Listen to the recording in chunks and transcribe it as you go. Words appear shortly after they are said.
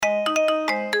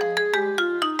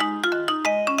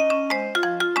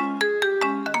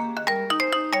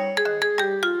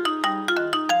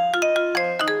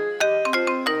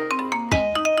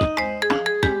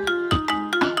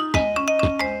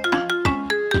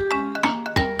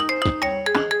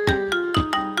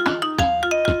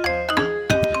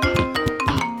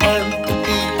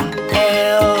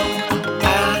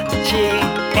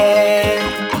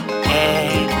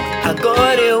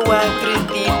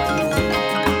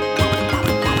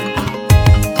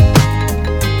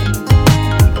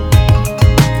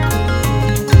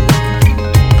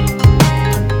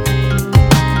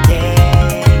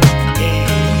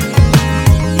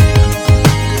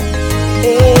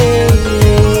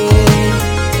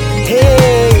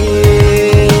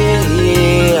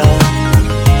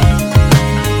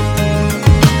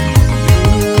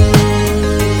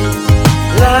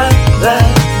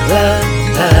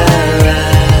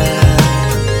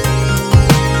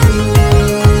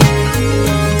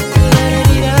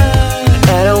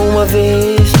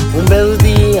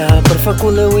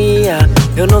facula eu ia,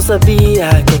 eu não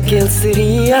sabia que aquele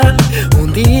seria um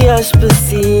dia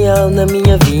especial na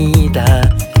minha vida.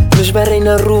 Me esbarrei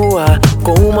na rua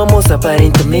com uma moça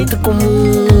aparentemente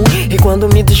comum, e quando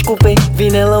me desculpei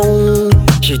vi nela um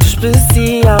jeito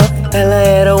especial. Ela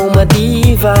era uma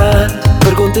diva.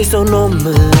 Perguntei seu nome,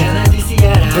 ela disse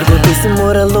era. Perguntei se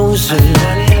mora longe,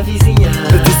 afinal era vizinha.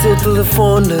 Pedi seu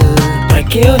telefone para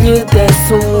que eu lhe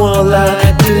desse um olá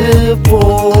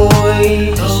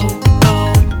depois.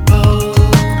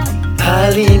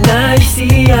 Ali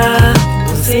nascia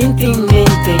um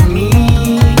sentimento em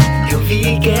mim, eu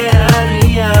vi que era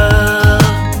real.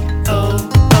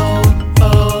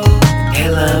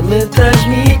 Ela me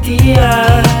transmitia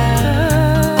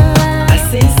a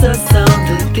sensação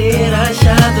de ter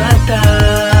achado a tal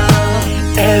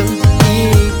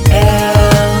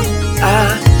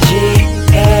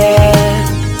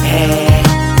Milagre.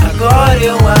 Agora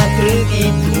eu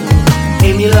acredito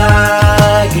em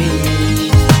milagres,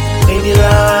 em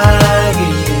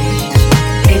milagres,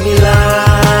 em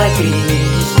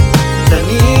milagres. Na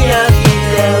minha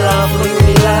vida ela foi um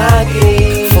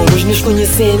milagre. Fomos nos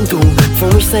conhecendo,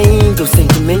 fomos saindo, o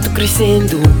sentimento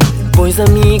crescendo. Bons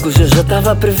amigos, eu já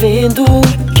tava prevendo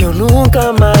que eu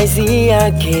nunca mais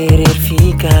ia querer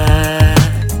ficar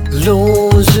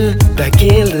longe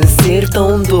daquele ser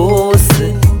tão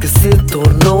doce que se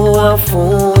tornou a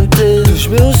fonte dos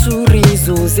meus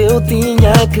sorrisos. Eu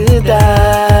tinha que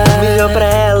dar o melhor pra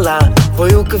ela,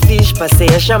 foi o que fiz. Passei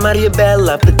a chamar-lhe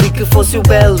Bela, pedi que fosse o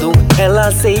belo, ela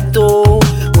aceitou.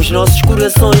 Os nossos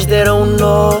corações deram um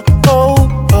nó.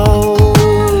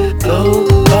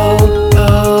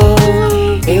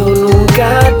 Eu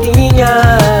nunca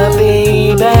tinha,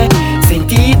 baby,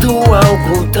 sentido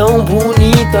algo tão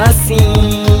bonito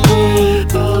assim.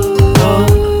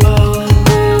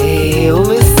 Eu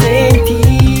me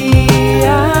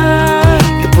sentia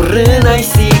que por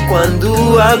renasci quando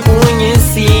a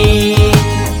conheci.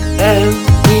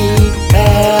 Milagre.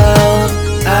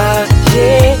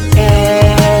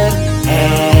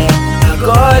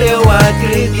 Agora eu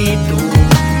acredito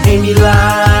em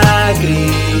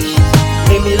milagres,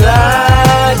 em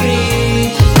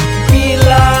milagres,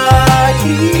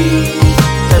 milagres.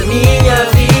 Na minha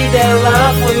vida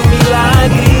ela foi um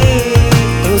milagre.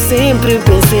 Eu sempre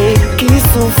pensei que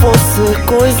isso fosse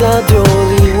coisa de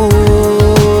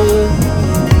Hollywood,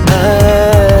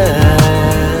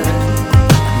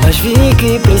 mas vi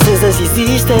que princesas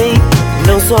existem,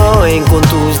 não só em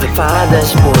contos de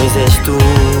fadas, pois és tu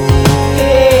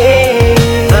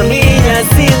a minha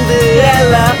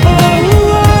Cinderela.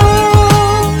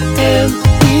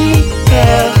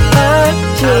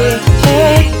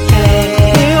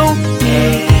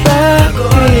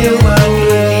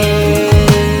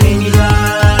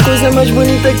 Coisa mais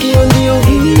bonita que um dia eu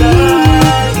vi,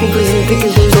 um presente que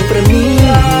Deus deu pra mim.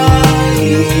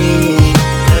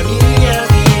 Na minha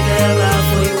vida ela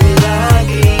foi um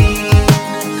milagre.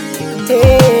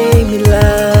 Ei,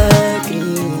 milagre.